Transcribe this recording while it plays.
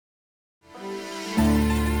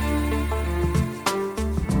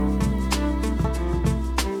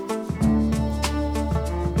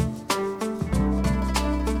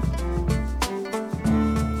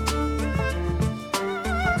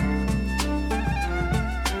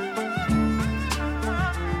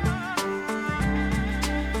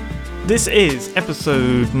This is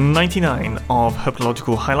episode 99 of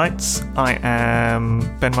Herpetological Highlights. I am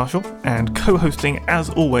Ben Marshall, and co-hosting, as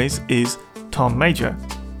always, is Tom Major.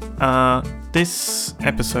 This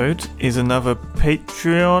episode is another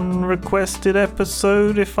Patreon-requested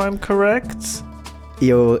episode, if I'm correct.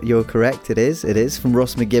 You're correct, it is from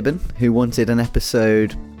Ross McGibbon, who wanted an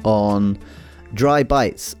episode on dry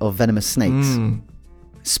bites of venomous snakes.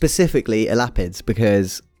 Specifically elapids,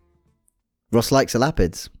 because Ross likes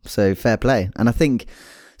elapids, so fair play. And I think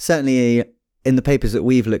certainly in the papers that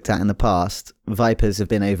we've looked at in the past, vipers have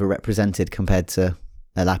been overrepresented compared to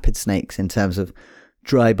elapid snakes in terms of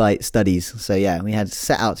dry bite studies. So yeah, we had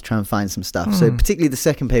set out to try and find some stuff. So particularly the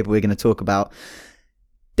second paper we're going to talk about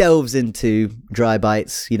delves into dry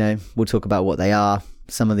bites. You know, we'll talk about what they are,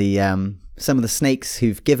 some of the snakes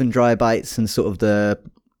who've given dry bites, and sort of the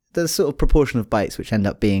sort of proportion of bites which end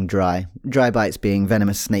up being dry. Dry bites being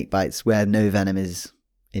venomous snake bites where no venom is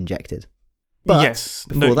injected. But yes,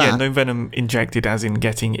 no venom injected as in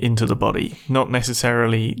getting into the body, not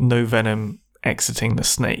necessarily no venom exiting the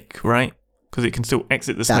snake, right? Because it can still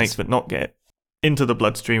exit the snake but not get into the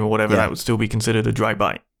bloodstream or whatever. That would still be considered a dry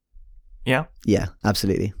bite. Yeah? Yeah,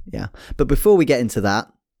 absolutely. Yeah. But before we get into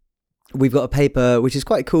that, we've got a paper which is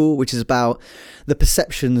quite cool, which is about the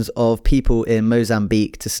perceptions of people in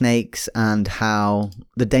Mozambique to snakes and how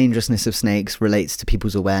the dangerousness of snakes relates to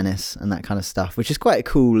people's awareness and that kind of stuff, which is quite a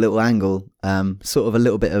cool little angle. Sort of a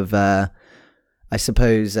little bit of, I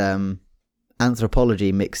suppose,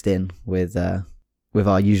 anthropology mixed in with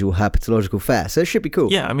our usual herpetological fare. So it should be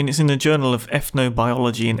cool. Yeah, I mean, it's in the Journal of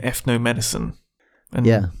Ethnobiology and Ethnomedicine. And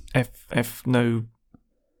ethno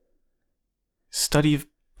study of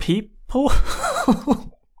people? I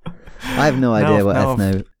have no idea what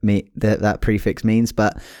that prefix means,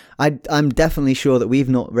 but I'm definitely sure that we've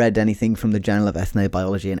not read anything from the Journal of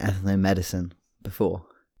Ethnobiology and Ethnomedicine before.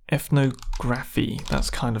 Ethnography. That's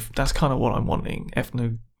kind of what I'm wanting.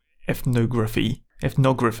 Ethnography.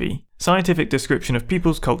 Scientific description of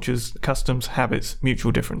people's cultures, customs, habits,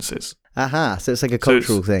 mutual differences. Aha, so it's like a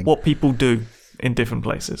cultural thing. What people do in different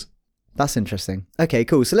places. That's interesting. Okay,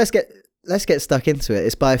 cool. So let's get stuck into it.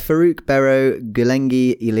 It's by Farouk Bero,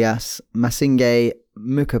 Gulengi Ilyas, Masinge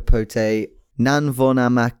Mukapote,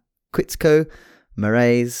 Nanvonamakitsko,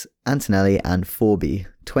 Marais, Antonelli, and Forby.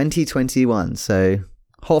 2021. So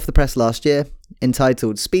hot off the press last year.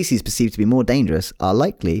 Entitled "Species Perceived to be More Dangerous are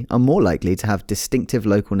more likely to have distinctive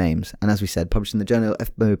local names," and as we said, published in the Journal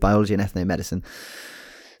of Ethnobiology and Ethnomedicine.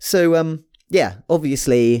 So,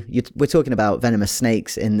 obviously, we're talking about venomous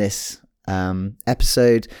snakes in this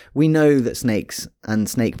episode. We know that snakes and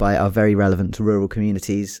snakebite are very relevant to rural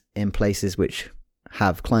communities in places which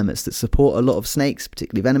have climates that support a lot of snakes,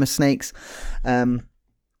 particularly venomous snakes.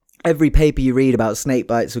 Every paper you read about snake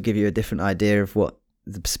bites will give you a different idea of what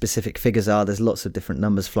the specific figures are. There's lots of different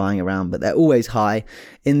numbers flying around, but they're always high.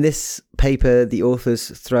 In this paper, the authors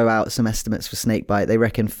throw out some estimates for snakebite. They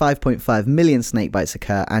reckon 5.5 million snakebites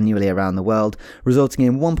occur annually around the world, resulting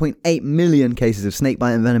in 1.8 million cases of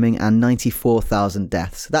snakebite envenoming and 94,000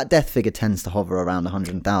 deaths. That death figure tends to hover around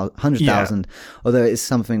 100,000, although it is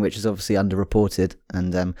something which is obviously underreported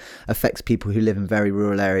and affects people who live in very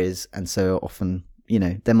rural areas, and so often,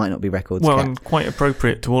 there might not be records kept. And quite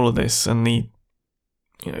appropriate to all of this, and the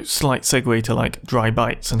slight segue to like dry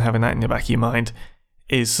bites and having that in the back of your mind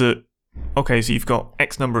is that, okay, so you've got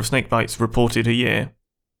X number of snake bites reported a year.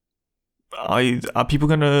 Are people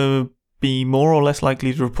going to be more or less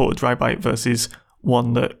likely to report a dry bite versus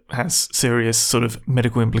one that has serious sort of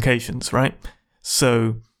medical implications, right?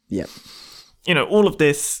 So, all of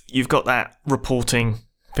this, you've got that reporting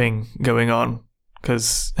thing going on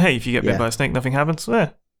because, hey, if you get bit by a snake, nothing happens.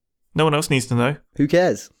 No one else needs to know. Who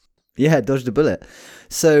cares? Yeah, dodged a bullet.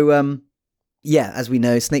 So, as we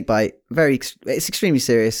know, snakebite, it's extremely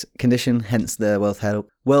serious condition, hence the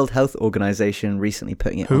World Health Organization recently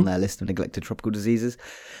putting it on their list of neglected tropical diseases.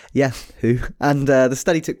 Yeah, WHO. And the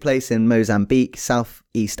study took place in Mozambique,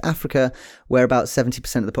 Southeast Africa, where about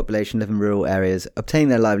 70% of the population live in rural areas, obtaining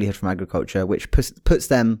their livelihood from agriculture, which puts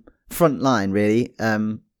them front line, really,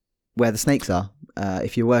 where the snakes are.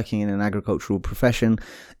 If you're working in an agricultural profession,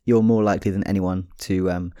 you're more likely than anyone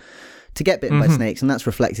to get bitten by snakes, and that's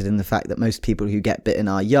reflected in the fact that most people who get bitten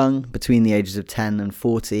are young, between the ages of 10 and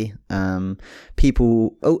 40.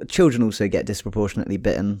 Children also get disproportionately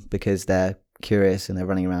bitten because they're curious and they're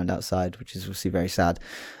running around outside, which is obviously very sad.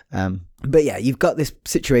 But yeah, you've got this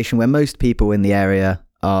situation where most people in the area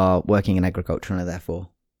are working in agriculture and are therefore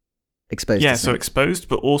exposed. Yeah, so exposed,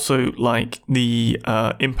 but also like the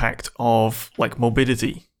impact of like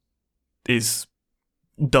morbidity is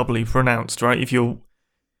doubly pronounced, right? If you're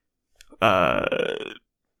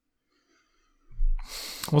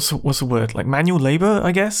what's the word? Like manual labor,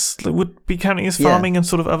 I guess, that would be counting as farming and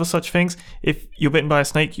sort of other such things. If you're bitten by a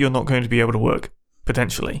snake, you're not going to be able to work,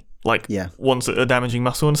 potentially. Like ones that are damaging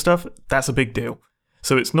muscle and stuff, that's a big deal.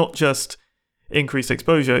 So it's not just increased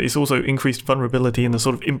exposure, it's also increased vulnerability and the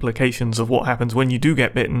sort of implications of what happens when you do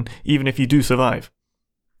get bitten, even if you do survive.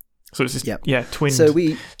 So it's just,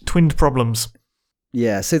 twinned problems.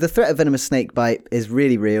 Yeah, so the threat of venomous snake bite is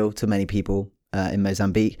really real to many people in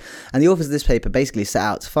Mozambique. And the authors of this paper basically set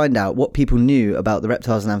out to find out what people knew about the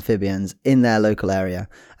reptiles and amphibians in their local area.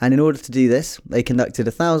 And in order to do this, they conducted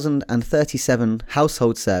 1,037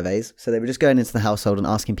 household surveys. So they were just going into the household and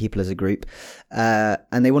asking people as a group.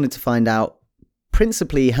 And they wanted to find out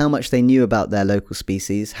principally how much they knew about their local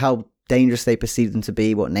species, how dangerous they perceived them to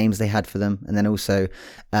be, what names they had for them, and then also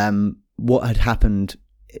what had happened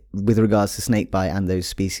with regards to snakebite and those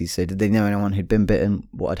species. So did they know anyone who'd been bitten,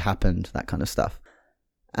 what had happened, that kind of stuff.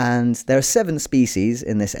 And there are 7 species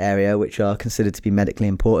in this area which are considered to be medically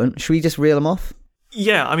important. Should we just reel them off?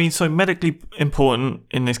 Yeah, I mean, so medically important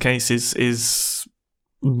in this case is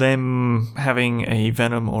them having a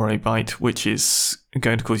venom or a bite which is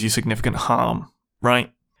going to cause you significant harm, right?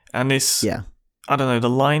 And this, I don't know, the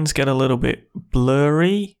lines get a little bit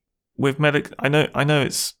blurry with I know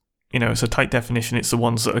it's, it's a tight definition. It's the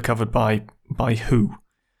ones that are covered by WHO,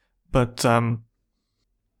 but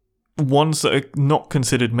ones that are not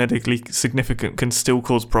considered medically significant can still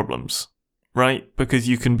cause problems, right? Because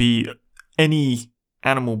you can be any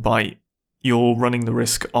animal bite, you're running the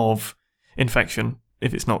risk of infection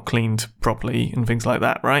if it's not cleaned properly and things like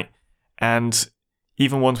that, right? And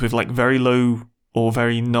even ones with like very low or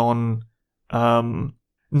very non-potent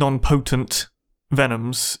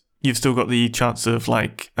venoms, you've still got the chance of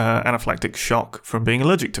like anaphylactic shock from being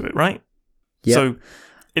allergic to it, right? Yep. So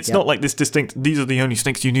it's not like this distinct, these are the only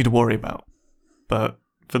snakes you need to worry about. But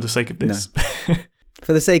for the sake of this. No.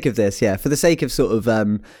 For the sake of this, for the sake of sort of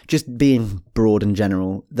just being broad and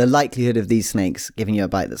general, the likelihood of these snakes giving you a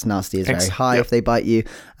bite that's nasty is very high if they bite you.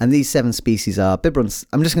 And these 7 species are Biberon,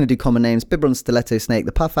 I'm just going to do common names, Biberon stiletto snake,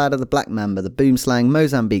 the puff adder, the black mamba, the boomslang,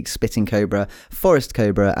 Mozambique spitting cobra, forest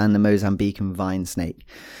cobra, and the Mozambican vine snake.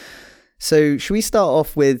 So should we start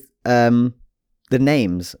off with the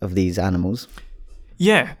names of these animals?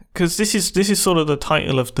 Yeah, because this is sort of the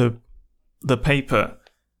title of the paper,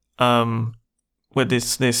 where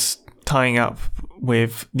this tying up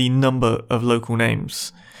with the number of local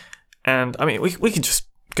names. And I mean, we can just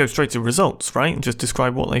go straight to results, right? And just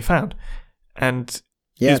describe what they found. And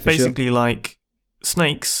it's basically like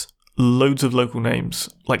snakes, loads of local names,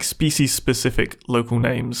 like species-specific local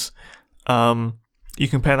names. You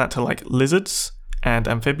compare that to like lizards and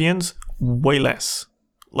amphibians, way less.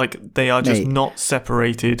 Like they are just not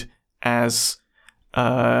separated as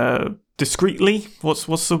discreetly. What's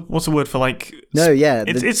the word for like? No,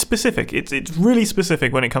 it's specific. It's really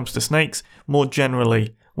specific when it comes to snakes. More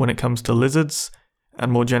generally when it comes to lizards,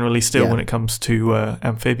 and more generally still when it comes to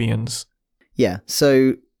amphibians. Yeah.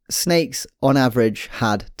 So snakes on average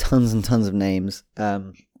had tons and tons of names.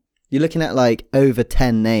 You're looking at like over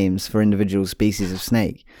 10 names for individual species of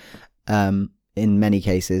snake, in many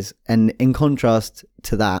cases. And in contrast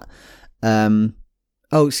to that, so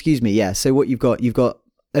what you've got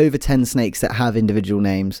over 10 snakes that have individual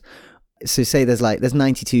names. So say there's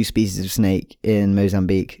 92 species of snake in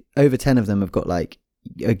Mozambique. Over 10 of them have got like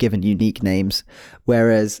are given unique names.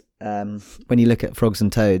 Whereas when you look at frogs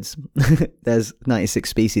and toads, there's 96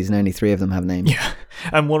 species and only 3 of them have names. Yeah,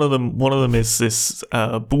 and one of them is this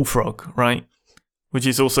bullfrog, right? Which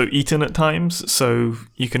is also eaten at times. So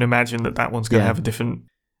you can imagine that one's going to have a different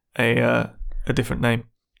name.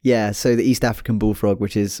 Yeah, so the East African bullfrog,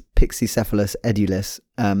 which is Pixocephalus edulis,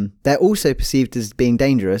 they're also perceived as being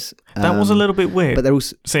dangerous. That was a little bit weird, but they're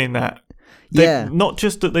also saying that. Not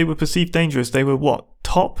just that they were perceived dangerous, they were what,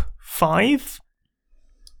 top 5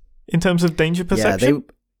 in terms of danger perception?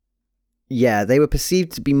 They were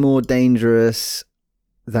perceived to be more dangerous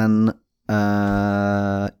than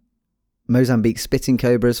Mozambique spitting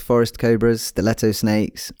cobras, forest cobras, stiletto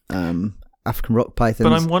snakes, African rock pythons.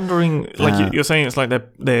 But I'm wondering, like you're saying, it's like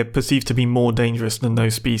they're perceived to be more dangerous than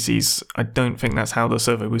those species. I don't think that's how the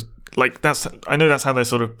survey was. Like I know that's how they're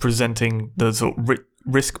sort of presenting the sort of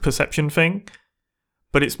risk perception thing,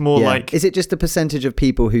 but it's more like, is it just a percentage of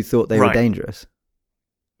people who thought they were dangerous?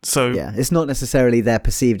 So it's not necessarily they're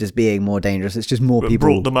perceived as being more dangerous. It's just more people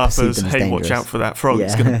brought them up as, hey, dangerous. Watch out for that frog.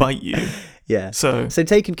 It's going to bite you. Yeah. So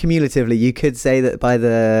taken cumulatively, you could say that by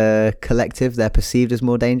the collective, they're perceived as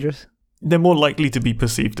more dangerous. They're more likely to be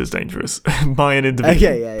perceived as dangerous by an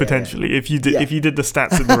individual, potentially. If you did the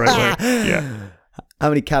stats in the right way. Yeah. How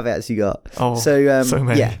many caveats you got? Oh, so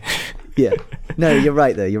many. Yeah. No, you're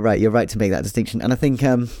right though. You're right to make that distinction. And I think,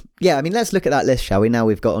 let's look at that list, shall we? Now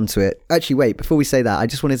we've got onto it. Actually, wait, before we say that, I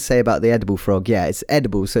just wanted to say about the edible frog. Yeah, it's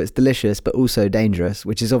edible, so it's delicious, but also dangerous,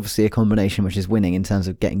 which is obviously a combination which is winning in terms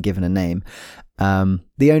of getting given a name.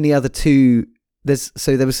 The only other two, there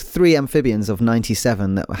was 3 amphibians of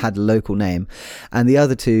 97 that had a local name, and the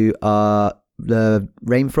other 2 are the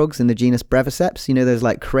rain frogs in the genus Breviceps. You know, those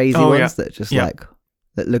like crazy ones that just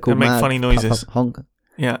that look all make mad, funny noises. Honk.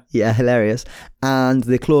 Yeah, hilarious. And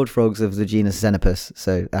the clawed frogs of the genus Xenopus,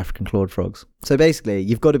 so African clawed frogs. So basically,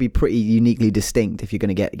 you've got to be pretty uniquely distinct if you're going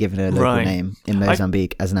to get given a local name in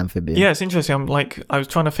Mozambique as an amphibian. Yeah, it's interesting. I was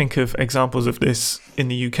trying to think of examples of this in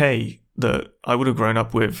the UK that I would have grown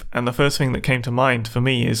up with, and the first thing that came to mind for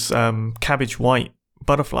me is cabbage white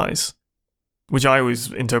butterflies, which I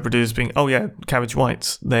always interpreted as being, cabbage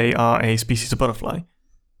whites. They are a species of butterfly,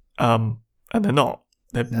 and they're not.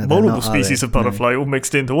 They're multiple species of butterfly all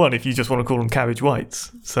mixed into one if you just want to call them cabbage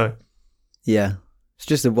whites. So, yeah, it's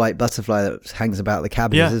just a white butterfly that hangs about the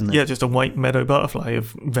cabbages, isn't it? Yeah, just a white meadow butterfly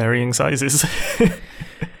of varying sizes.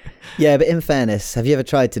 Yeah, but in fairness, have you ever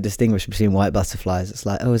tried to distinguish between white butterflies? It's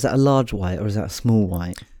like, is that a large white or is that a small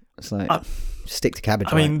white? It's like, stick to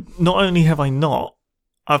cabbage white. I mean, not only have I not,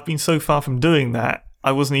 I've been so far from doing that,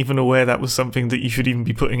 I wasn't even aware that was something that you should even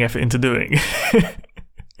be putting effort into doing.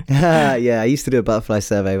 Yeah, I used to do a butterfly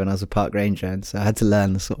survey when I was a park ranger, and so I had to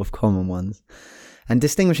learn the sort of common ones. And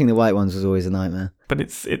distinguishing the white ones was always a nightmare. But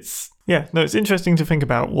it's interesting to think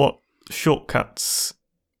about what shortcuts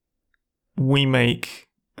we make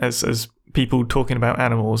as people talking about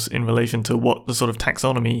animals in relation to what the sort of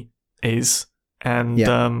taxonomy is. And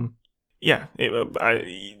there's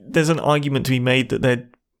an argument to be made that they're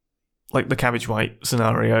like the cabbage white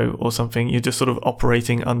scenario or something. You're just sort of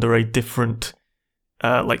operating under a different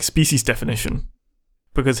species definition,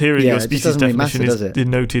 because here your species definition is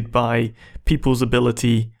denoted by people's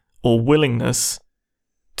ability or willingness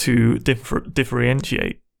to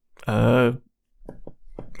differentiate two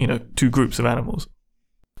groups of animals.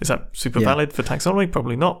 Is that super valid for taxonomy?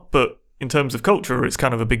 Probably not, but in terms of culture, it's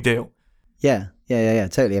kind of a big deal. Yeah,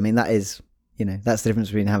 totally. I mean, that is, that's the difference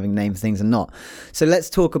between having named things and not. So let's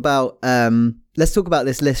talk about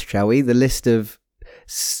this list, shall we? The list of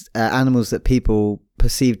animals that people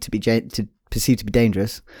perceive to be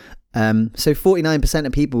dangerous. So 49%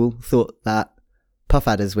 of people thought that puff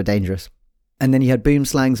adders were dangerous, and then you had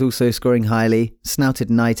boomslangs also scoring highly, snouted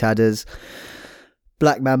night adders,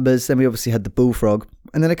 black mambas. Then we obviously had the bullfrog,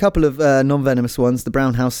 and then a couple of non-venomous ones, the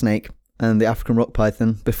brown house snake and the African rock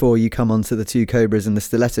python. Before you come on to the 2 cobras and the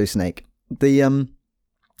stiletto snake, the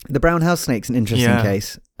brown house snake's an interesting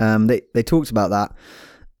case. They talked about that.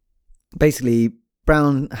 Basically,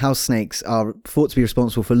 brown house snakes are thought to be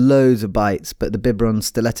responsible for loads of bites, but the Biberon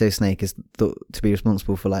stiletto snake is thought to be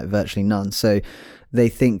responsible for like virtually none. So they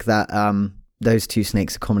think that those 2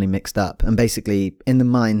 snakes are commonly mixed up. And basically, in the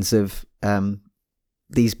minds of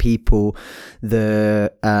these people,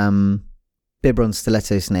 the Biberon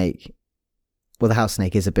stiletto snake, well, the house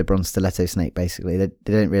snake is a Biberon stiletto snake, basically. They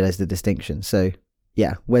don't realise the distinction. So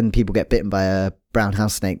yeah, when people get bitten by a brown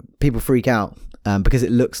house snake, people freak out. Because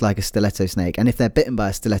it looks like a stiletto snake. And if they're bitten by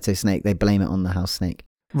a stiletto snake, they blame it on the house snake.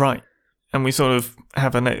 Right. And we sort of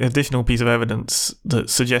have an additional piece of evidence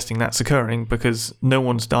that's suggesting that's occurring, because no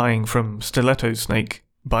one's dying from stiletto snake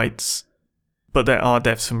bites, but there are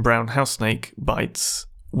deaths from brown house snake bites,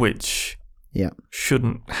 which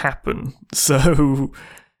shouldn't happen. So...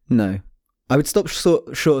 No. I would stop short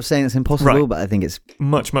of saying it's impossible, but I think it's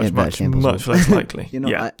much less likely.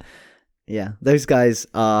 Yeah, those guys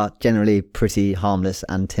are generally pretty harmless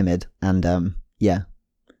and timid and,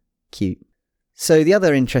 cute. So the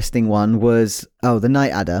other interesting one was, the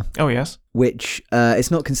night adder. Oh, yes. Which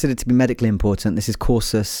is not considered to be medically important. This is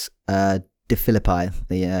Corsus diphilippi,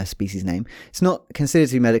 the species name. It's not considered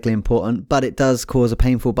to be medically important, but it does cause a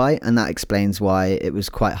painful bite, and that explains why it was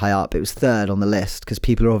quite high up. It was 3rd on the list, because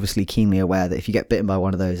people are obviously keenly aware that if you get bitten by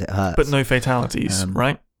one of those, it hurts. But no fatalities,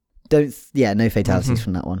 right? No fatalities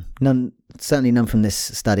from that one. Certainly none from this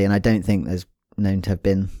study, and I don't think there's known to have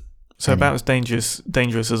been. So about as dangerous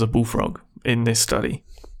as a bullfrog in this study.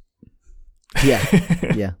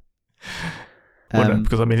 Yeah. Well, no,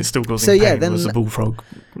 because it's still causing pain as a bullfrog.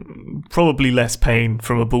 Probably less pain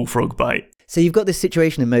from a bullfrog bite. So you've got this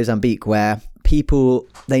situation in Mozambique where people,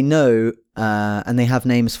 they know and they have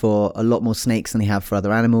names for a lot more snakes than they have for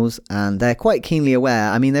other animals, and they're quite keenly aware.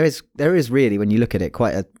 I mean, there is really, when you look at it,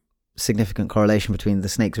 quite a significant correlation between the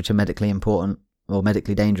snakes which are medically important or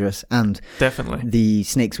medically dangerous, and Definitely. the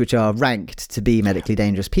snakes which are ranked to be medically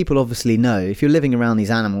dangerous. People obviously know, if you're living around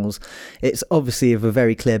these animals, it's obviously of a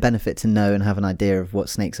very clear benefit to know and have an idea of what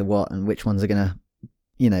snakes are what and which ones are going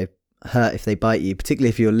to, hurt if they bite you, particularly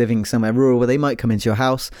if you're living somewhere rural where they might come into your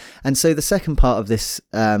house. And so the second part of this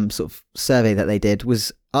sort of survey that they did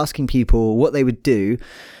was asking people what they would do.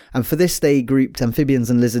 And for this, they grouped amphibians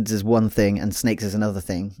and lizards as one thing and snakes as another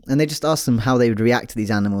thing. And they just asked them how they would react to these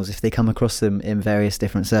animals if they come across them in various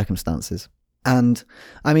different circumstances. And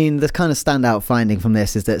I mean, the kind of standout finding from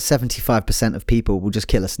this is that 75% of people will just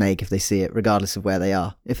kill a snake if they see it, regardless of where they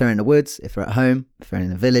are. If they're in the woods, if they're at home, if they're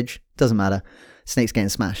in a village, doesn't matter. Snake's getting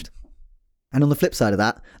smashed. And on the flip side of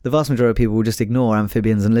that, the vast majority of people will just ignore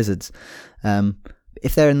amphibians and lizards.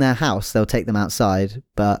 If they're in their house, they'll take them outside,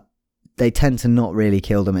 but they tend to not really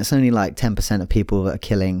kill them. It's only like 10% of people that are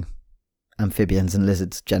killing amphibians and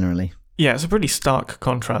lizards generally. Yeah, it's a pretty stark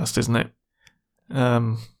contrast, isn't it?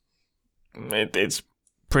 It's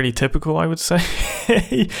pretty typical, I would say,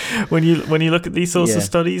 when you look at these sorts of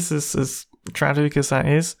studies, as tragic as that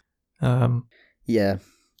is.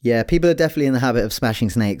 Yeah, people are definitely in the habit of smashing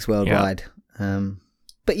snakes worldwide.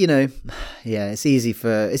 But it's easy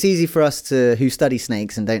for us who study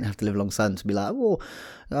snakes and don't have to live alongside them to be like, oh,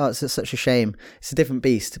 it's such a shame. It's a different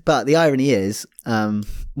beast. But the irony is,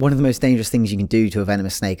 one of the most dangerous things you can do to a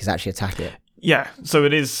venomous snake is actually attack it. Yeah, so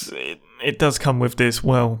it does come with this.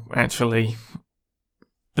 Well, actually,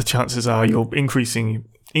 the chances are you're increasing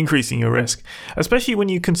your risk, especially when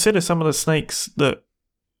you consider some of the snakes that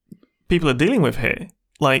people are dealing with here,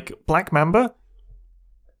 like black mamba.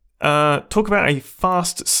 Talk about a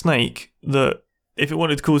fast snake that, if it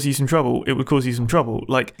wanted to cause you some trouble, it would cause you some trouble.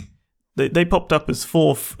 Like, they popped up as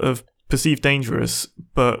fourth of perceived dangerous,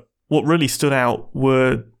 but what really stood out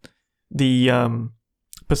were the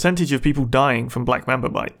percentage of people dying from black mamba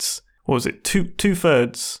bites. What was it?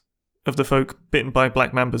 Two-thirds of the folk bitten by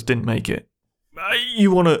black mambas didn't make it.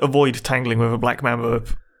 You want to avoid tangling with a black mamba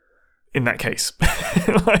in that case.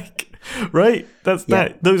 Right?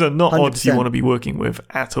 That. Those are not 100%. Odds you want to be working with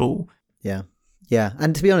at all. Yeah.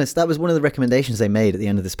 And to be honest, that was one of the recommendations they made at the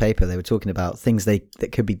end of this paper. They were talking about things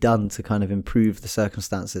that could be done to kind of improve the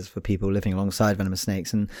circumstances for people living alongside venomous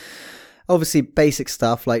snakes. And obviously basic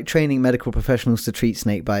stuff like training medical professionals to treat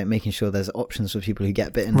snake bite, making sure there's options for people who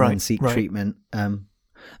get bitten and seek treatment.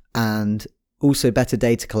 And also better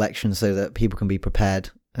data collection so that people can be prepared,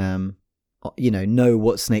 know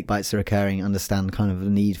what snake bites are occurring, understand kind of the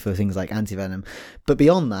need for things like antivenom. But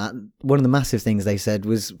beyond that, one of the massive things they said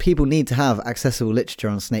was people need to have accessible literature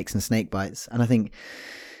on snakes and snake bites. And I think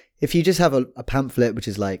if you just have a pamphlet which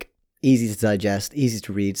is like easy to digest, easy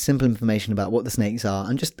to read, simple information about what the snakes are,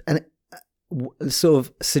 and just a sort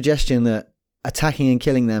of suggestion that attacking and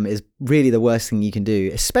killing them is really the worst thing you can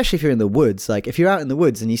do, especially if you're in the woods. Like, if you're out in the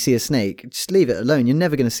woods and you see a snake, just leave it alone. You're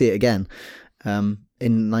never going to see it again.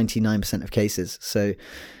 In 99% of cases. So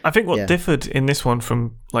I think what differed in this one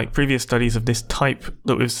from like previous studies of this type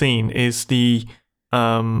that we've seen is the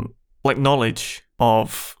knowledge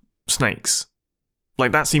of snakes.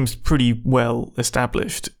 Like, that seems pretty well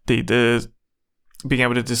established. The being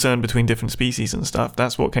able to discern between different species and stuff.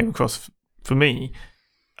 That's what came across for me.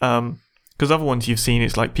 Because other ones you've seen,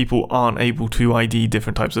 it's like people aren't able to ID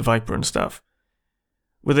different types of viper and stuff.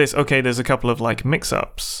 With this, okay, there's a couple of like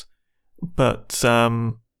mix-ups. But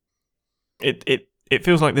it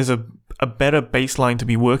feels like there's a better baseline to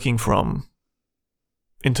be working from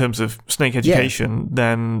in terms of snake education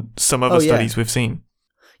than some other studies we've seen.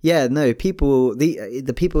 Yeah, no,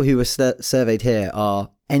 the people who were surveyed here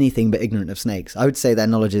are anything but ignorant of snakes. I would say their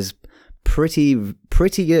knowledge is pretty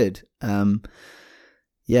good.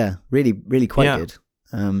 Really, really quite good.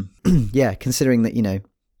 Considering that,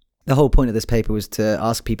 the whole point of this paper was to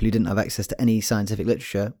ask people who didn't have access to any scientific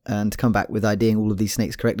literature and to come back with IDing all of these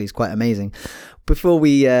snakes correctly is quite amazing. Before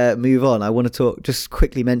we move on, I want to just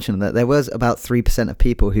quickly mention that there was about 3% of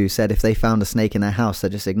people who said if they found a snake in their house,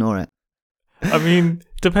 they'd just ignore it. I mean,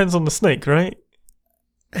 depends on the snake, right?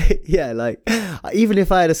 Yeah, like, even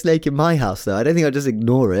if I had a snake in my house, though, I don't think I'd just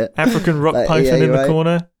ignore it. African rock python in the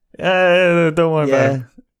corner? Don't worry about it.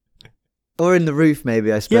 Or in the roof,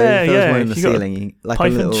 maybe, I suppose. If there was one in the ceiling. Like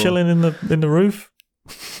python a little, chilling in the roof?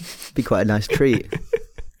 Be quite a nice treat.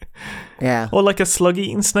 Yeah. Or like a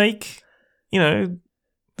slug-eating snake.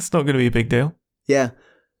 It's not going to be a big deal. Yeah.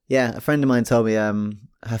 Yeah, a friend of mine told me her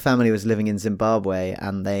family was living in Zimbabwe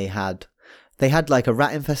and they had like a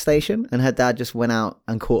rat infestation, and her dad just went out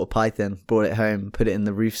and caught a python, brought it home, put it in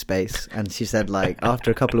the roof space, and she said like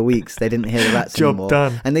after a couple of weeks they didn't hear the rats anymore.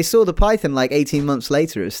 Job done. And they saw the python like 18 months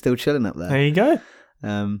later. It was still chilling up there. There you go.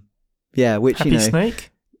 Which Happy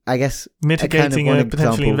snake. I guess mitigating one a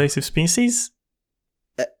potentially example. invasive species.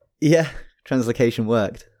 Yeah, translocation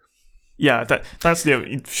worked. Yeah, that's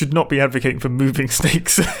you should not be advocating for moving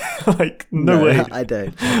snakes. Like no way. I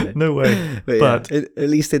don't. No way. But at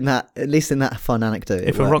least in that fun anecdote,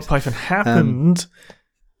 if a rock python happened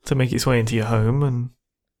to make its way into your home and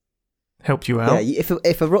helped you out, yeah,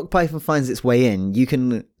 if a rock python finds its way in, you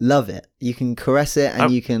can love it, you can caress it,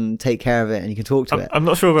 and you can take care of it, and you can talk to it. I'm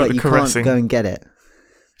not sure about but the caressing. You can't go and get it.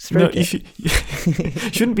 No, you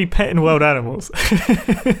shouldn't be petting wild animals.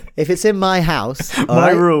 If it's in my house, my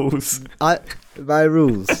rules. My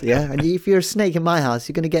rules, yeah. And if you're a snake in my house,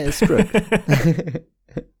 you're going to get a stroke.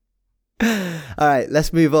 All right,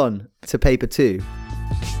 let's move on to paper 2.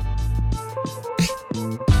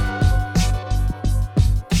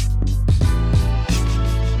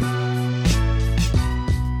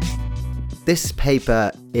 This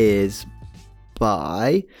paper is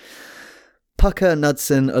by Pucker,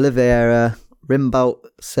 Knudsen, Oliveira, Rimbault,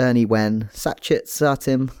 Cerny Wen, Satchit,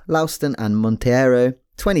 Satim, Lauston and Monteiro,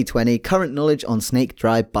 2020, Current Knowledge on Snake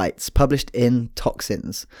Dry Bites, published in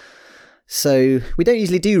Toxins. So, we don't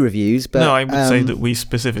usually do reviews, but... No, I would say that we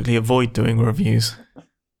specifically avoid doing reviews.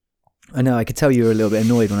 I know, I could tell you were a little bit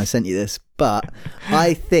annoyed when I sent you this, but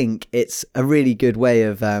I think it's a really good way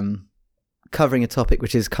of covering a topic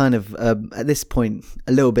which is kind of, at this point,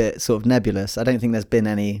 a little bit sort of nebulous. I don't think there's been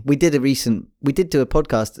any... We did do a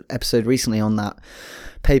podcast episode recently on that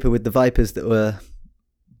paper with the vipers that were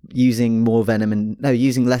using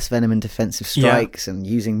less venom in defensive strikes and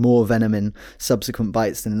using more venom in subsequent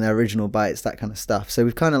bites than in their original bites, that kind of stuff. So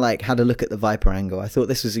we've kind of like had a look at the viper angle. I thought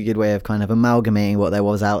this was a good way of kind of amalgamating what there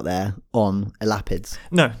was out there on elapids.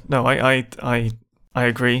 No, I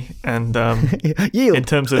agree, and in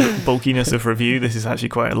terms of bulkiness of review, this is actually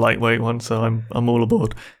quite a lightweight one, so I'm all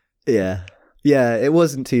aboard. Yeah, it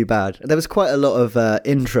wasn't too bad. There was quite a lot of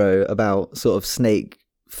intro about sort of snake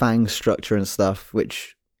fang structure and stuff,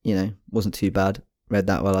 which, wasn't too bad. Read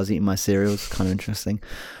that while I was eating my cereals, kind of interesting.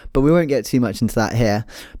 But we won't get too much into that here.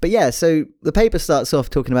 But yeah, so the paper starts off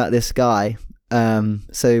talking about this guy.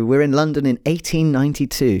 So we're in London in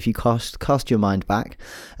 1892, if you cast your mind back.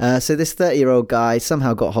 So this 30-year-old guy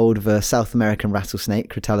somehow got hold of a South American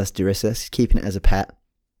rattlesnake, Crotalus durissus, keeping it as a pet.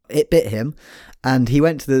 It bit him, and he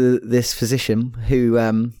went to this physician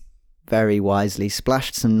who very wisely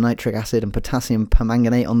splashed some nitric acid and potassium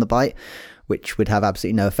permanganate on the bite, which would have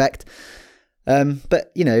absolutely no effect.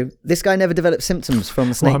 But, this guy never developed symptoms from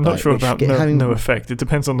the snake bite. Well, I'm not sure about no effect. It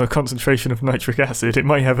depends on the concentration of nitric acid. It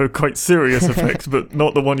might have a quite serious effect, but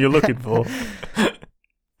not the one you're looking for.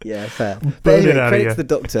 Yeah, fair. But anyway, credit to the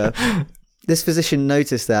doctor. This physician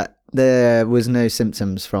noticed that there was no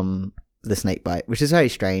symptoms from the snake bite, which is very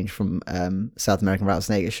strange from South American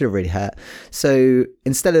rattlesnake. It should have really hurt. So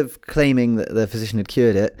instead of claiming that the physician had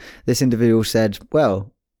cured it, this individual said,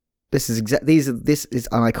 well... This is,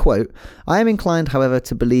 and I quote, "I am inclined, however,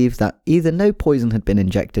 to believe that either no poison had been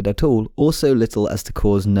injected at all, or so little as to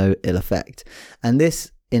cause no ill effect." And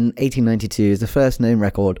this, in 1892, is the first known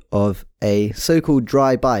record of a so-called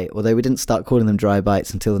dry bite, although we didn't start calling them dry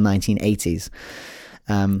bites until the 1980s.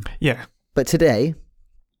 But today,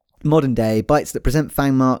 modern day, bites that present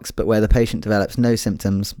fang marks, but where the patient develops no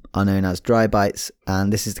symptoms, are known as dry bites,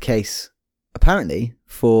 and this is the case apparently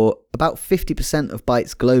for about 50% of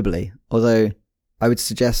bites globally, although I would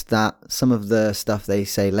suggest that some of the stuff they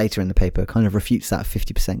say later in the paper kind of refutes that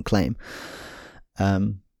 50% claim.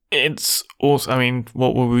 It's also,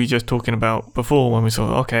 what were we just talking about before when we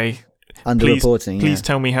saw, underreporting, please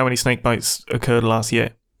tell me how many snake bites occurred last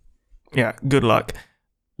year. Yeah, good luck.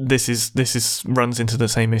 This runs into the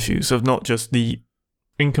same issues of not just the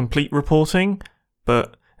incomplete reporting,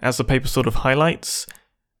 but as the paper sort of highlights,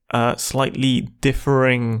 slightly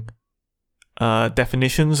differing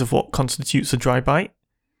definitions of what constitutes a dry bite,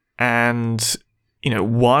 and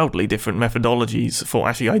wildly different methodologies for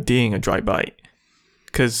actually IDing a dry bite.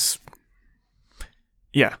 Because,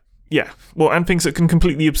 and things that can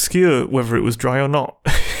completely obscure whether it was dry or not.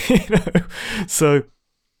 So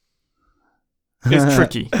it's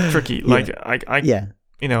tricky. Like I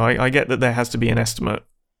get that there has to be an estimate,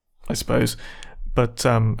 I suppose, but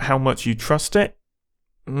how much you trust it.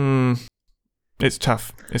 It's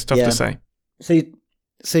tough. It's tough to say.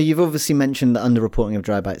 So you've obviously mentioned that underreporting of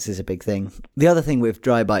dry bites is a big thing. The other thing with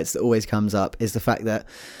dry bites that always comes up is the fact that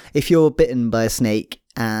if you're bitten by a snake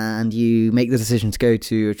and you make the decision to go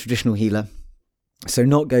to a traditional healer, so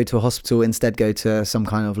not go to a hospital, instead go to some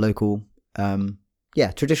kind of local,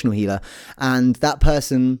 traditional healer, and that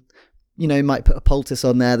person, might put a poultice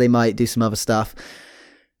on there, they might do some other stuff.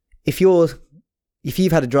 If you're if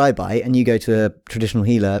you've had a dry bite and you go to a traditional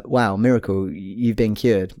healer, wow, miracle, you've been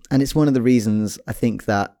cured. And it's one of the reasons I think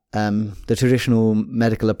that the traditional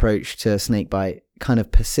medical approach to snake bite kind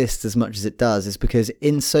of persists as much as it does, is because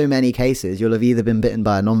in so many cases you'll have either been bitten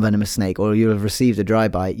by a non-venomous snake or you'll have received a dry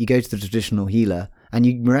bite. You go to the traditional healer and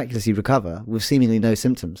you miraculously recover with seemingly no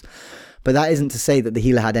symptoms. But that isn't to say that the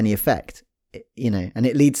healer had any effect, and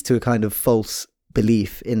it leads to a kind of false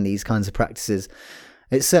belief in these kinds of practices.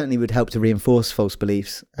 It certainly would help to reinforce false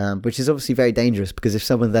beliefs, which is obviously very dangerous, because if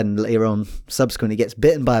someone then later on subsequently gets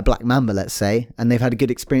bitten by a black mamba, let's say, and they've had a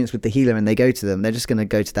good experience with the healer and they go to them, they're just going to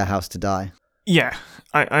go to their house to die. Yeah,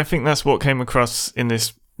 I think that's what came across in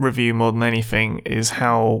this review more than anything, is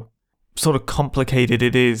how sort of complicated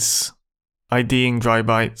it is IDing dry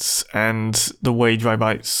bites and the way dry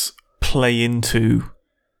bites play into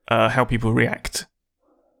how people react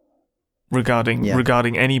regarding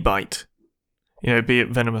any bite. Be it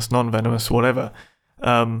venomous, non-venomous, whatever.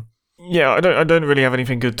 I don't really have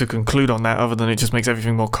anything good to conclude on that, other than it just makes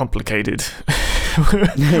everything more complicated,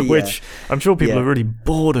 which I'm sure people are really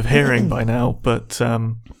bored of hearing by now. But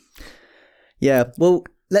well,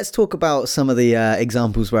 let's talk about some of the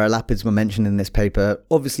examples where elapids were mentioned in this paper,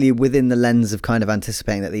 obviously within the lens of kind of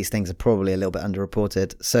anticipating that these things are probably a little bit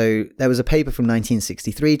underreported. So there was a paper from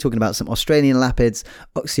 1963 talking about some Australian elapids,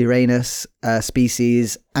 Oxyuranus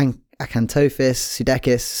species, Acanthopus,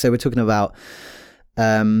 Pseudechis. So we're talking about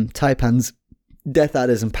taipans, death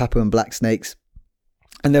adders, and Papuan black snakes.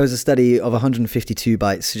 And there was a study of 152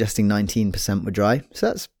 bites suggesting 19% were dry. So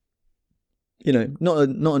that's, not a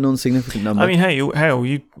non-significant number. I mean, hey,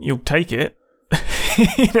 you'll take it.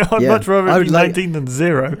 I'd much rather it be 19 than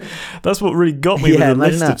 0. That's what really got me with the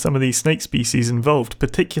list of some of these snake species involved,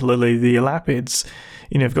 particularly the elapids.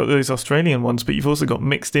 You've got those Australian ones, but you've also got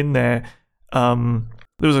mixed in there.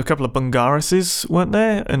 There was a couple of Bungaruses, weren't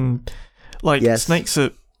there? And snakes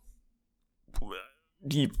are,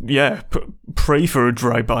 pray for a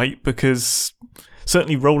dry bite, because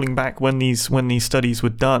certainly rolling back when these studies were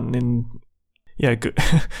done,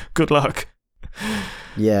 good luck.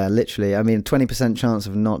 Yeah, literally. I mean, 20% chance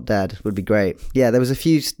of not dead would be great. Yeah, there was a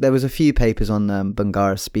few papers on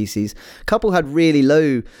Bungarus species. A couple had really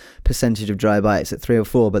low percentage of dry bites at 3 or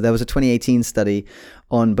 4, but there was a 2018 study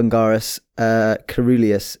on Bungarus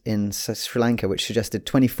caeruleus in Sri Lanka, which suggested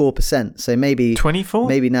 24%. So maybe 24.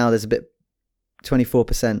 Maybe now there's a bit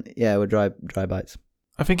 24%. Yeah, with dry bites.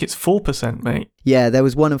 I think it's 4%, mate. Yeah, there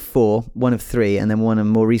was one of 4, one of 3, and then a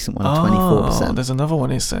more recent one of 24%. Oh, there's another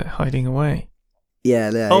one, is there, hiding away? Yeah.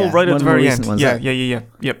 Right at the very end.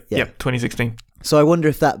 Yep, 2016. So I wonder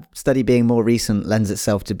if that study being more recent lends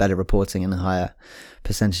itself to better reporting and a higher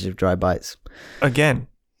percentage of dry bites. Again,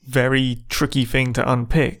 very tricky thing to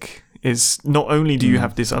unpick is not only do you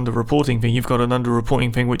have this underreporting thing, you've got an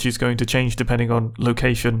underreporting thing which is going to change depending on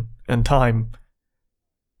location and time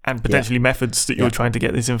and potentially methods that you're trying to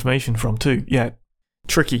get this information from too. Yeah,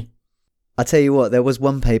 tricky. I'll tell you what, there was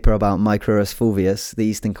one paper about Micrurus fulvius, the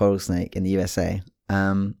eastern coral snake in the USA.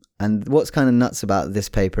 And what's kind of nuts about this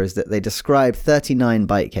paper is that they describe 39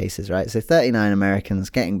 bite cases, right? So 39 Americans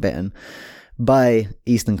getting bitten by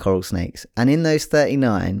eastern coral snakes. And in those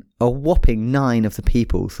 39, a whopping 9 of the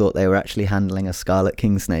people thought they were actually handling a scarlet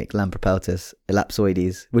king snake, Lampropeltis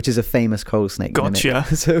ellipsoides, which is a famous coral snake. Gotcha.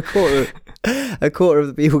 So a quarter of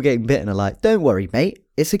the people getting bitten are like, don't worry, mate,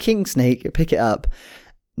 it's a king snake, pick it up.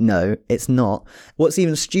 No, it's not. What's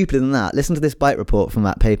even stupider than that, listen to this bite report from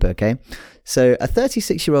that paper, okay? So a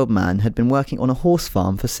 36-year-old man had been working on a horse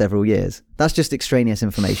farm for several years. That's just extraneous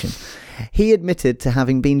information. He admitted to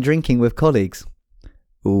having been drinking with colleagues.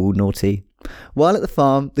 Ooh, naughty. While at the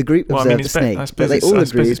farm, the group observed a snake. I suppose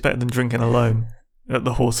it's better than drinking alone at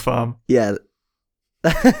the horse farm. Yeah,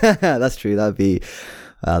 that's true. That'd be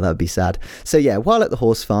sad. So yeah, while at the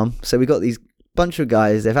horse farm, so we got these bunch of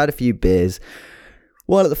guys, they've had a few beers.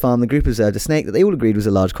 While at the farm, the group observed a snake that they all agreed was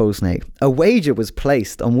a large coral snake. A wager was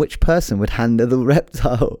placed on which person would handle the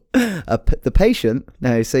reptile. The patient,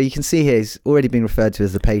 so you can see here he's already being referred to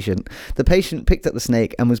as the patient. The patient picked up the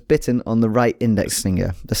snake and was bitten on the right index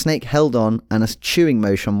finger. The snake held on and a chewing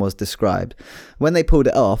motion was described. When they pulled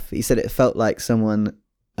it off, he said it felt like someone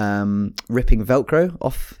ripping Velcro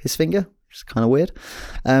off his finger, which is kind of weird.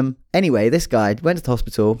 Anyway, this guy went to the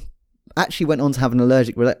hospital, actually went on to have an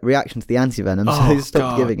allergic reaction to the antivenom, so he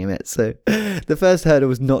stopped giving him it. So the first hurdle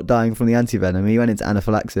was not dying from the antivenom. He went into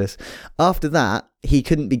anaphylaxis. After that, he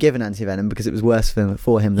couldn't be given antivenom because it was worse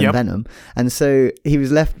for him than venom. And so he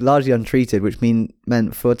was left largely untreated, which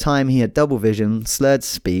meant for a time he had double vision, slurred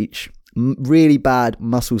speech, really bad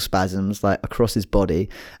muscle spasms like across his body,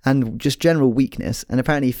 and just general weakness. And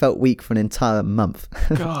apparently he felt weak for an entire month.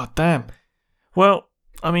 God damn. Well,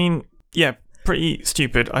 I mean, yeah, pretty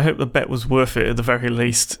stupid. I hope the bet was worth it at the very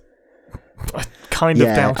least. I kind of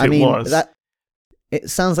doubt it was. It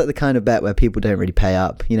sounds like the kind of bet where people don't really pay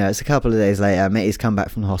up. You know, it's a couple of days later, mate, he's come back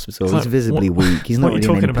from the hospital. He's visibly weak. He's not really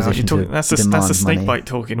in any position to demand that's a snake bite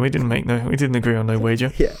talking. We didn't agree on no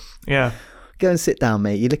wager. Yeah. Go and sit down,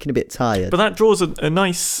 mate. You're looking a bit tired. But that draws a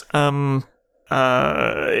nice.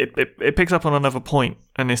 It picks up on another point,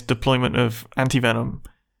 and this deployment of antivenom,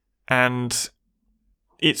 and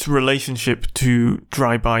its relationship to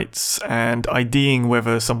dry bites and IDing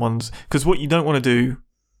whether someone's, because what you don't want to do,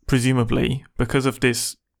 presumably, because of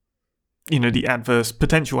this, the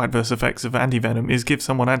potential adverse effects of antivenom, is give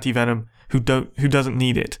someone antivenom who doesn't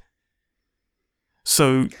need it.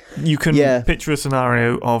 So you can picture a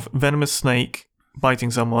scenario of venomous snake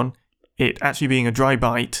biting someone, it actually being a dry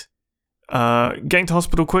bite, getting to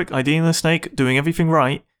hospital quick, IDing the snake, doing everything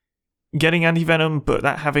right, getting antivenom, but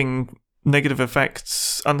that having negative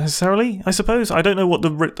effects unnecessarily, I suppose. I don't know what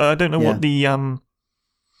the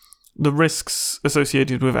risks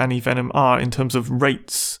associated with antivenom are in terms of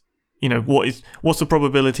rates. What's the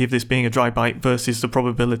probability of this being a dry bite versus the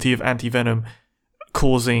probability of antivenom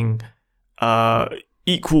causing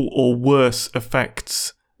equal or worse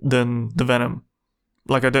effects than the venom.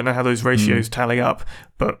 Like, I don't know how those ratios tally up,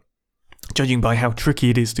 but judging by how tricky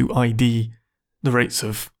it is to ID the rates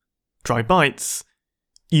of dry bites,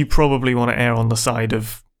 you probably want to err on the side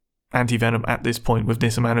of antivenom at this point with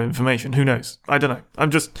this amount of information. Who knows? I don't know. I'm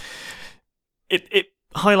just... It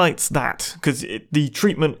highlights that, because the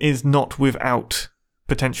treatment is not without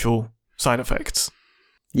potential side effects.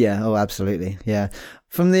 Yeah, oh, absolutely. Yeah.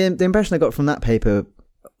 From the impression I got from that paper,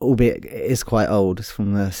 albeit it is quite old, it's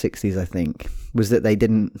from the 60s, I think, was that they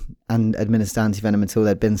didn't administer antivenom until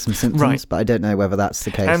there'd been some symptoms, right. But I don't know whether that's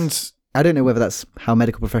the case. And I don't know whether that's how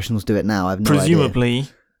medical professionals do it now. I have no idea. Presumably,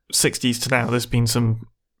 60s to now, there's been some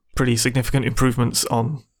pretty significant improvements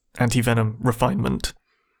on antivenom refinement.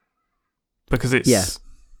 Because it's... Yeah.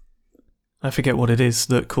 I forget what it is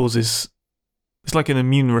that causes... It's like an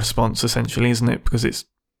immune response, essentially, isn't it? Because it's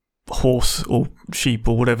horse or sheep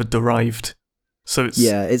or whatever derived. So it's...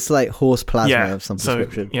 Yeah, it's like horse plasma of some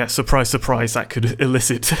description. Yeah, surprise, surprise, that could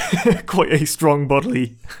elicit quite a strong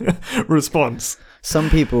bodily response. Some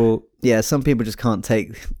people just can't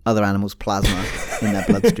take other animals' plasma in their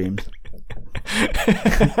bloodstream.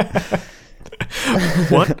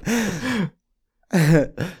 What?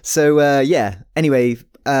 So, anyway...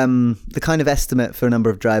 the kind of estimate for a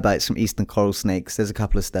number of dry bites from eastern coral snakes, there's a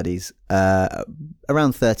couple of studies,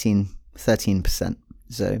 around 13%.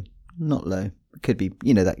 So not low. It could be,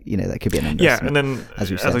 that could be an underestimate. Yeah, and then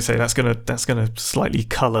as I say, that's gonna slightly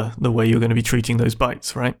colour the way you're going to be treating those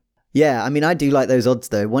bites, right? Yeah, I mean, I do like those odds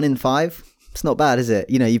though. 1 in 5. It's not bad, is it?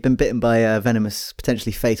 You've been bitten by a venomous,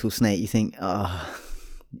 potentially fatal snake. You think,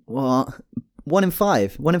 what? 1 in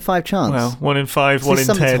 5 chance. Well, 1 in 5, so 1 in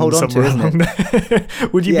 10. To hold on to, isn't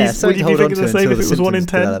it? Would you be thinking the same if it was 1 in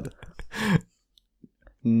 10?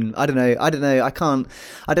 I don't know. I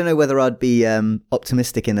don't know whether I'd be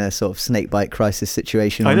optimistic in a sort of snake bite crisis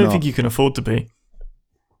situation. I don't think you can afford to be.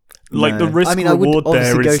 Like, the risk reward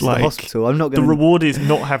there is like... hospital. I'm not gonna... The reward is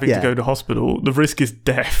not having to go to hospital. The risk is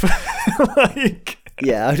death. Like...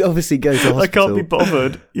 Yeah, I'd obviously go to hospital. I can't be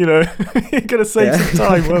bothered, You're going to save some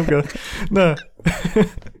time, won't you? No.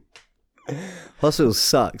 Hospital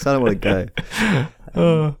sucks. I don't want to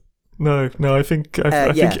go. No. I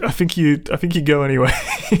think you go anyway.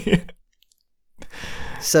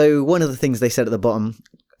 So one of the things they said at the bottom,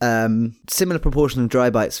 similar proportion of dry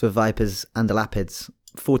bites for vipers and elapids.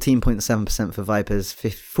 14.7% for vipers,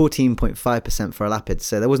 14.5% for elapids.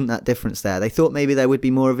 So there wasn't that difference there. They thought maybe there would be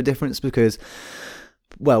more of a difference because...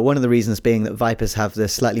 Well, one of the reasons being that vipers have the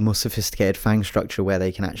slightly more sophisticated fang structure where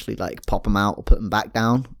they can actually like pop them out or put them back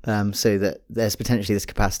down, so that there's potentially this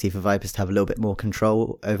capacity for vipers to have a little bit more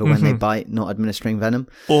control over when they bite, not administering venom.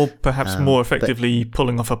 Or perhaps more effectively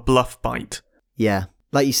pulling off a bluff bite. Yeah.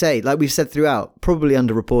 Like you say, like we've said throughout, probably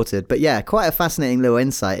underreported. But yeah, quite a fascinating little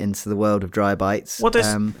insight into the world of dry bites. What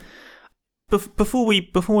is... Before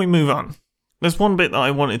we move on, there's one bit that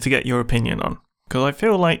I wanted to get your opinion on. Because I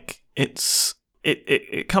feel like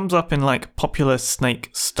it comes up in like popular snake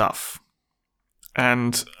stuff,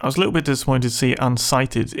 and I was a little bit disappointed to see it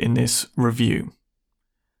uncited in this review.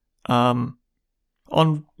 On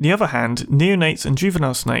the other hand, neonates and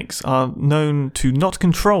juvenile snakes are known to not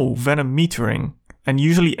control venom metering and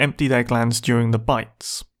usually empty their glands during the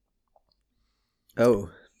bites. Oh,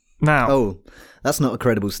 that's not a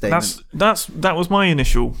credible statement. That was my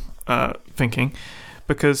initial thinking,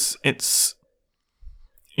 because it's...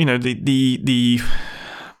 the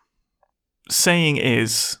saying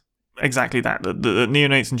is, exactly that. The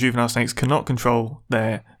neonates and juvenile snakes cannot control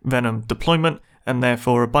their venom deployment, and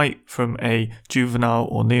therefore a bite from a juvenile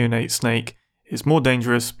or neonate snake is more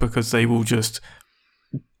dangerous because they will just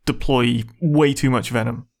deploy way too much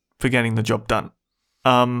venom for getting the job done.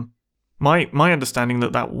 My understanding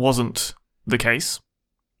that wasn't the case,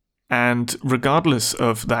 and regardless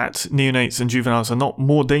of that, neonates and juveniles are not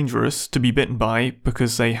more dangerous to be bitten by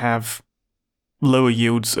because they have lower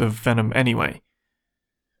yields of venom anyway.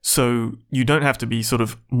 So you don't have to be sort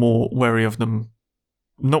of more wary of them,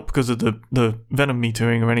 not because of the venom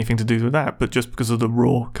metering or anything to do with that, but just because of the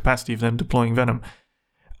raw capacity of them deploying venom.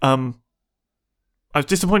 I was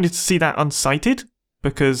disappointed to see that uncited,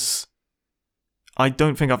 because I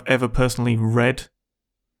don't think I've ever personally read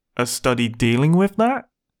a study dealing with that.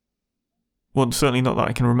 Well, certainly not that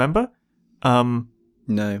I can remember.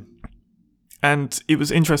 No. And it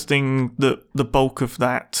was interesting that the bulk of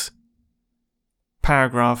that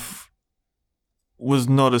paragraph was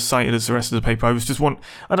not as cited as the rest of the paper.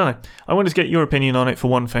 I don't know. I wanted to get your opinion on it for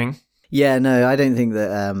one thing. Yeah, no, I don't think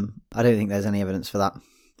that. I don't think there's any evidence for that.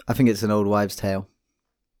 I think it's an old wives' tale.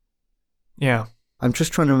 Yeah. I'm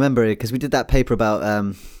just trying to remember it because we did that paper about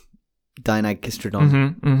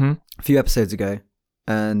Dynag-Kistrodon a few episodes ago.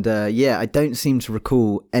 And I don't seem to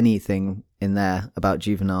recall anything in there about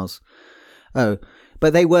juveniles. Oh,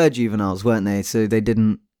 but they were juveniles, weren't they? So they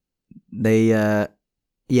didn't. But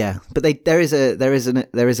there is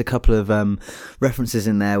a couple of references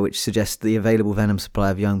in there which suggest the available venom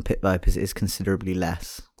supply of young pit vipers is considerably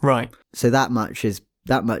less. Right. So that much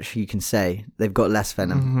you can say they've got less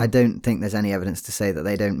venom. Mm-hmm. I don't think there's any evidence to say that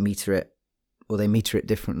they don't meter it, or they meter it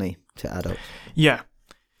differently to adults. Yeah.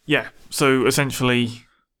 So essentially,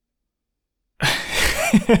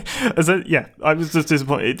 I was just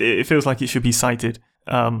disappointed. It feels like it should be cited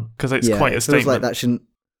because it's quite a statement.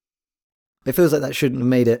 It feels like that shouldn't have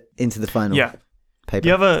made it into the final paper.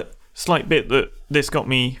 The other slight bit that this got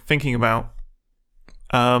me thinking about,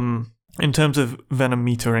 in terms of venom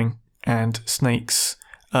metering and snakes'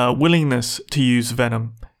 willingness to use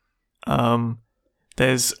venom,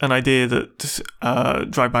 there's an idea that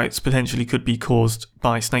dry bites potentially could be caused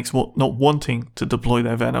by snakes not wanting to deploy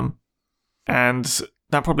their venom, and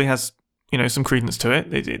that probably has some credence to it.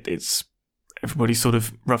 It's everybody sort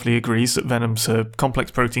of roughly agrees that venom's a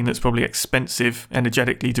complex protein that's probably expensive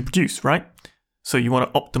energetically to produce, right? So you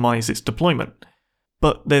want to optimize its deployment.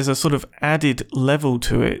 But there's a sort of added level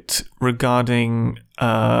to it regarding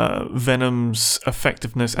venom's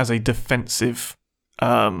effectiveness as a defensive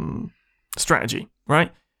strategy,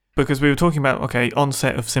 right? Because we were talking about,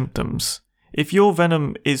 onset of symptoms. If your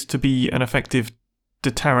venom is to be an effective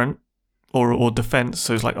deterrent or defense,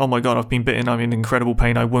 so it's like, oh my god, I've been bitten, I'm in incredible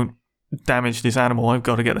pain, I won't damage this animal, I've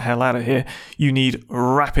got to get the hell out of here. You need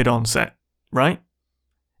rapid onset, right?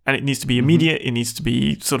 And it needs to be immediate, it needs to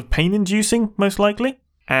be sort of pain-inducing, most likely.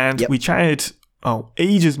 And we chatted,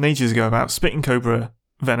 ages and ages ago about spitting cobra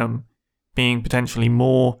venom being potentially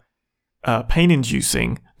more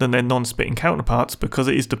pain-inducing than their non-spitting counterparts because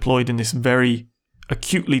it is deployed in this very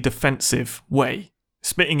acutely defensive way.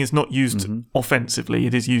 Spitting is not used offensively,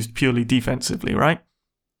 it is used purely defensively, right?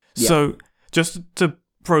 Yeah. So, just to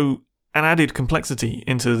throw an added complexity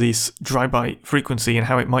into this dry bite frequency and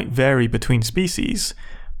how it might vary between species,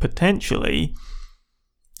 potentially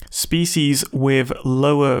species with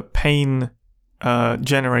lower pain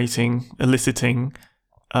eliciting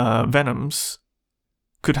venoms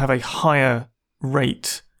could have a higher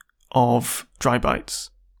rate of dry bites.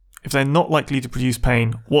 If they're not likely to produce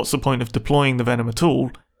pain, what's the point of deploying the venom at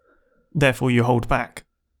all? Therefore, you hold back.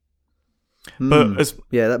 But as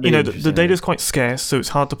the data is quite scarce, so it's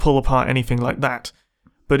hard to pull apart anything like that.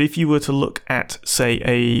 But if you were to look at, say,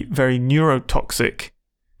 a very neurotoxic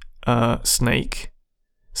snake,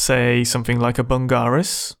 say something like a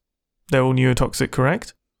Bungaris, they're all neurotoxic,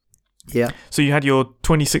 correct? Yeah. So you had your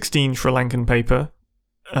 2016 Sri Lankan paper,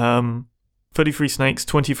 33 snakes,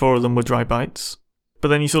 24 of them were dry bites. But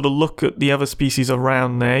then you sort of look at the other species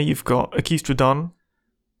around there. You've got Echistrodon,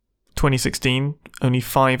 2016, only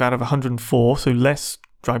 5 out of 104, so less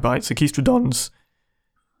dry bites. Echistrodon's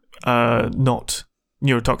not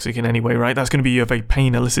neurotoxic in any way, right? That's going to be a very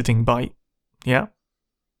pain-eliciting bite. Yeah?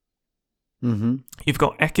 Mm-hmm. You've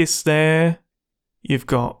got Echis there. You've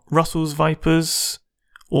got Russell's vipers,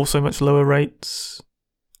 also much lower rates.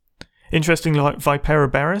 Interestingly, like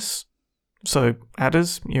Vipera-Barus, so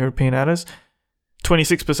adders, European adders,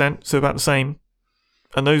 26%, so about the same.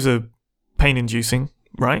 And those are pain-inducing,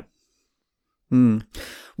 right?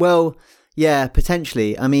 Well, yeah,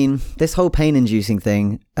 potentially. I mean, this whole pain-inducing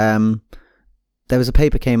thing, there was a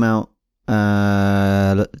paper came out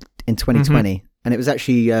in 2020, and it was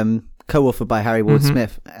actually co-authored by Harry Ward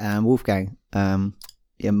Smith and Wolfgang,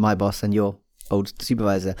 my boss and your old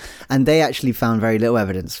supervisor, and they actually found very little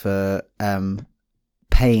evidence for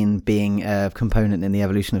pain being a component in the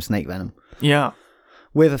evolution of snake venom. Yeah.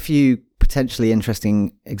 With a few potentially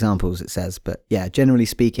interesting examples, it says, but yeah, generally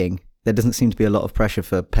speaking, there doesn't seem to be a lot of pressure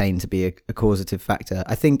for pain to be a causative factor.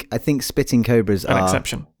 I think spitting cobras are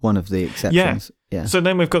exception. One of the exceptions. Yeah. So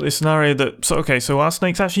then we've got this scenario that, so are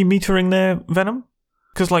snakes actually metering their venom?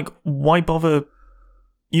 Because, like, why bother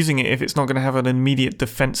using it if it's not going to have an immediate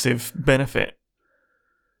defensive benefit?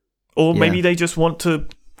 Or maybe they just want to,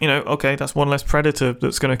 okay, that's one less predator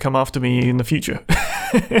that's going to come after me in the future.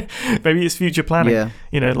 Maybe it's future planning.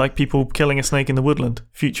 Yeah. Like people killing a snake in the woodland.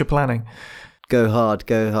 Future planning. Go hard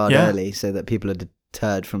early so that people are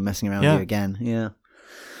deterred from messing around with you again. Yeah.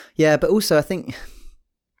 Yeah, but also I think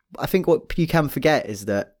what you can forget is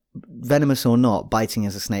that venomous or not, biting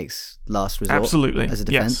is a snake's last resort. Absolutely. As a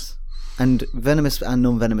defense. Yes. And venomous and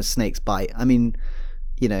non-venomous snakes bite. I mean,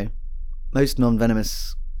 most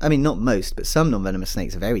non-venomous, not most, but some non-venomous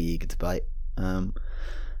snakes are very eager to bite.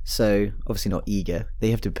 So obviously not eager. They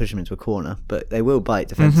have to push them into a corner, but they will bite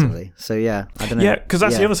defensively. So yeah, I don't know. Yeah, because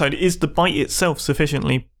that's the other side. Is the bite itself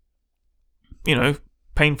sufficiently,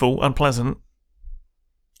 painful, unpleasant,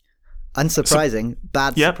 unsurprising,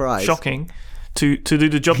 bad surprise, shocking, to do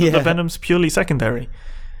the job that the venom's purely secondary?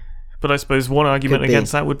 But I suppose one argument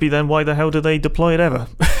against that would be then why the hell do they deploy it ever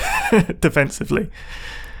defensively?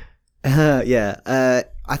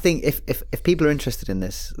 I think if people are interested in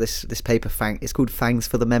this paper, it's called Fangs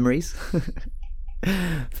for the Memories.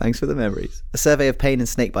 Fangs for the Memories. A survey of pain in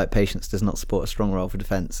snakebite patients does not support a strong role for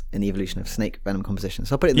defense in the evolution of snake venom composition.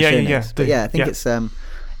 So I'll put it in the show notes. But I think it's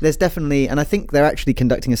there's definitely, and I think they're actually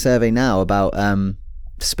conducting a survey now about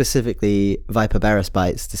specifically Viperberus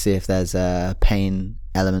bites to see if there's a pain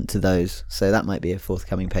element to those. So that might be a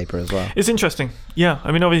forthcoming paper as well. It's interesting. Yeah,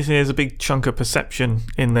 obviously there's a big chunk of perception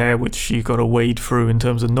in there which you've got to wade through in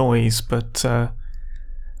terms of noise, but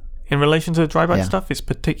in relation to the dry bite stuff, it's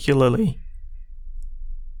particularly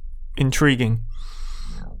intriguing.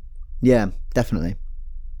 Yeah, definitely.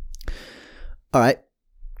 All right,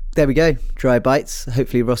 there we go. Dry bites.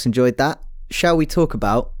 Hopefully Ross enjoyed that. Shall we talk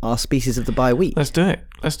about our species of the bye week? Let's do it.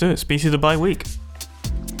 Species of the bye week.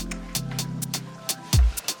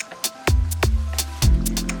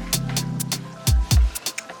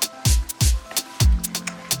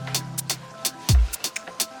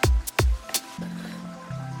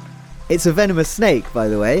 It's a venomous snake, by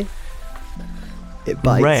the way. It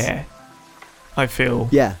bites. Rare, I feel.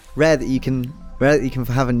 Yeah, rare that you can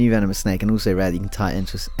have a new venomous snake, and also rare that you can tie it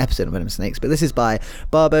into an episode of venomous snakes. But this is by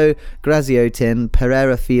Barbo, Graziotin,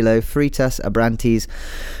 Pereira Filo, Fritas, Abrantes,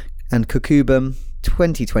 and Cucubum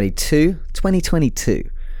 2022.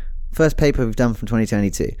 First paper we've done from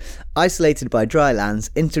 2022. Isolated by dry lands,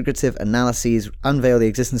 integrative analyses unveil the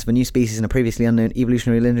existence of a new species in a previously unknown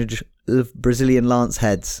evolutionary lineage of Brazilian lance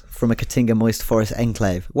heads from a Caatinga moist forest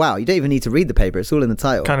enclave. Wow, you don't even need to read the paper, it's all in the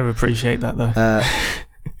title. Kind of appreciate that though.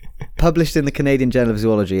 Published in the Canadian Journal of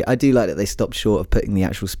Zoology. I do like that they stopped short of putting the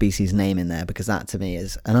actual species name in there, because that to me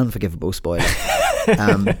is an unforgivable spoiler.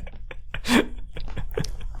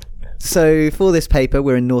 So for this paper,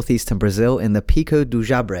 we're in northeastern Brazil in the Pico do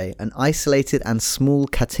Jabre, an isolated and small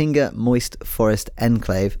Caatinga moist forest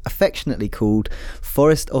enclave, affectionately called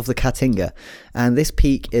Forest of the Caatinga. And this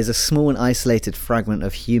peak is a small and isolated fragment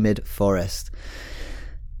of humid forest.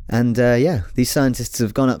 And these scientists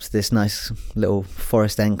have gone up to this nice little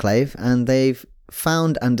forest enclave, and they've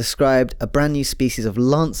found and described a brand new species of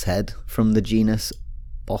lancehead from the genus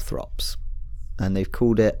Bothrops. And they've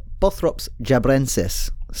called it Bothrops jabrensis,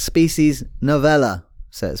 species novella.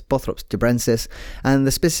 So it's Bothrops jabrensis, and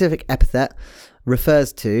the specific epithet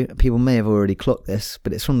refers to, people may have already clocked this,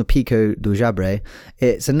 but it's from the Pico do Jabre.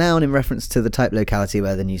 It's a noun in reference to the type locality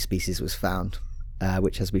where the new species was found.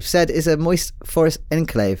 Which, as we've said, is a moist forest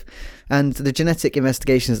enclave. And the genetic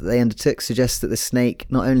investigations that they undertook suggest that the snake,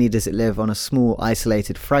 not only does it live on a small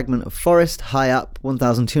isolated fragment of forest high up,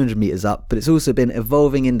 1,200 meters up, but it's also been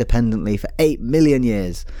evolving independently for 8 million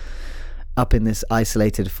years up in this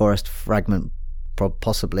isolated forest fragment,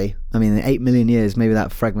 possibly. In 8 million years, maybe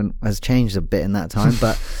that fragment has changed a bit in that time,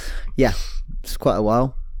 but yeah, it's quite a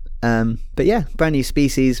while. But yeah, brand new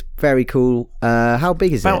species, very cool. How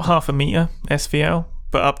big is it? About half a meter SVL,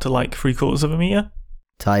 but up to like 3/4 of a meter.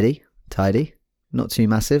 Tidy, not too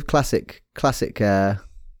massive. Classic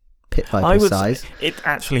pit viper size. It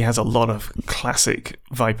actually has a lot of classic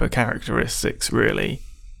viper characteristics. Really,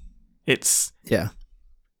 it's yeah.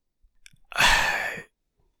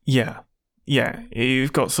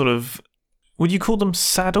 You've got sort of, would you call them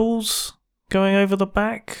saddles? going over the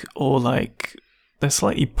back, or like they're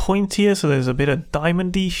slightly pointier, so there's a bit of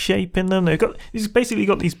diamondy shape in them. It's basically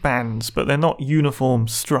got these bands, but they're not uniform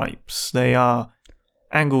stripes. They are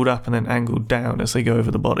angled up and then angled down as they go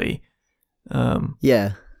over the body.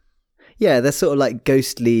 Yeah, they're sort of like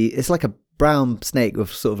ghostly. It's like a brown snake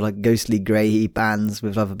with sort of like ghostly grey bands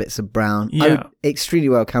with other bits of brown. Yeah. Extremely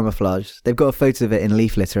well camouflaged. They've got a photo of it in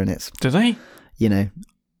leaf litter, and it's, Do they?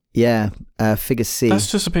 figure C.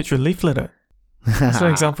 That's just a picture of leaf litter. That's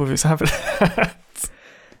an example of its habitat.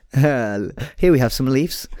 Here we have some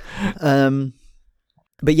leaves.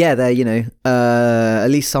 But yeah, they're, at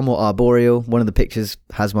least somewhat arboreal. One of the pictures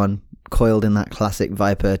has one coiled in that classic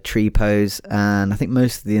viper tree pose, and I think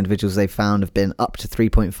most of the individuals they found have been up to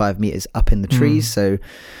 3.5 meters up in the trees. So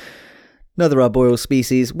another arboreal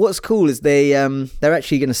species. What's cool is they're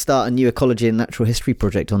actually going to start a new ecology and natural history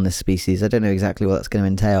project on this species. I don't know exactly what that's going to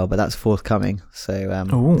entail, but that's forthcoming.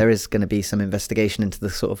 So there is going to be some investigation into the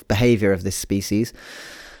sort of behavior of this species.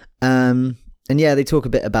 And yeah, they talk a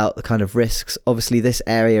bit about the kind of risks. Obviously, this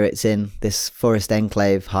area it's in, this forest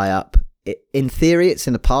enclave high up, in theory, it's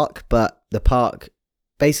in a park, but the park,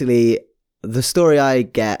 basically, the story I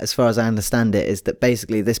get, as far as I understand it, is that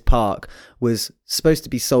basically this park was supposed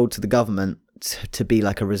to be sold to the government to be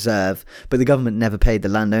like a reserve, but the government never paid the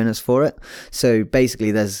landowners for it. So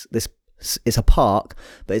basically, there's this. It's a park,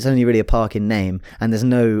 but it's only really a park in name, and there's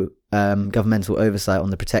no governmental oversight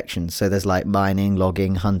on the protection. So there's like mining,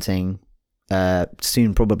 logging, hunting,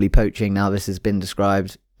 soon probably poaching. Now this has been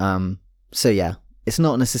described. So yeah, it's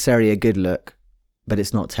not necessarily a good look, but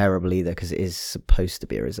it's not terrible either because it is supposed to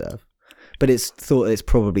be a reserve. But it's thought it's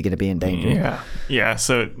probably going to be in danger. Yeah.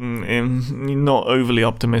 So not overly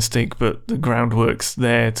optimistic, but the groundwork's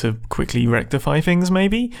there to quickly rectify things,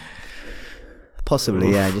 maybe.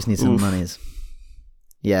 Possibly, yeah. Just need some monies.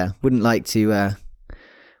 Yeah, wouldn't like to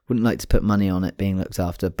put money on it being looked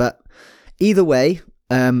after. But either way,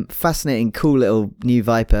 fascinating, cool little new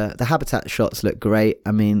viper. The habitat shots look great.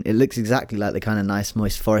 I mean, it looks exactly like the kind of nice,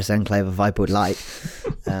 moist forest enclave a viper would like.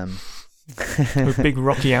 With big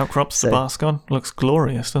rocky outcrops to bask on. Looks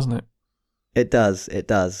glorious, doesn't it? It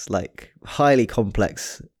does. Like, highly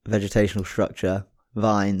complex vegetational structure,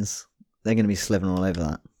 vines. They're going to be sliving all over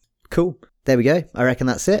that. Cool. There we go. I reckon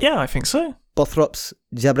that's it. Yeah, I think so. Bothrops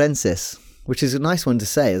jabrensis, which is a nice one to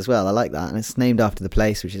say as well. I like that. And it's named after the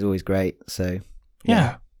place, which is always great. So,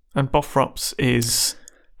 yeah. And Bothrops is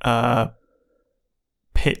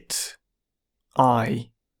pit eye.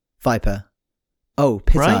 Viper. Oh,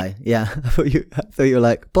 pit eye. Yeah. I thought you were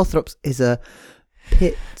like, Bothrops is a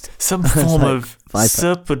pit. Some form of viper.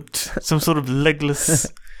 Serpent, some sort of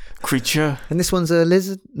legless creature. And this one's a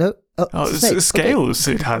lizard? No. It's scales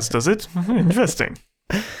it has, does it? Interesting.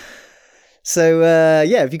 So,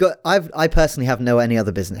 have you got... I personally have any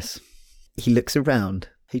other business. He looks around.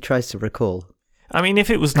 He tries to recall. I mean, if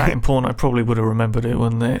it was that important, I probably would have remembered it,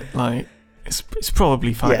 wouldn't it? Like, it's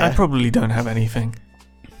probably fine. Yeah. I probably don't have anything.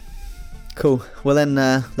 Cool. Well then,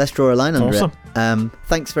 let's draw a line under it.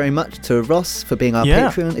 Thanks very much to Ross for being our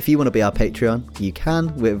Patreon. If you want to be our Patreon, you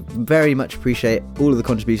can. We very much appreciate all of the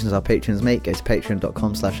contributions our patrons make. Go to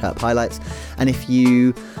patreon.com/herphighlights. And if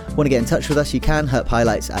you want to get in touch with us, you can,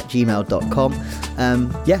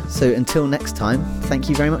 herphighlights@gmail.com. So until next time, thank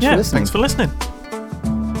you very much for listening. Thanks for listening.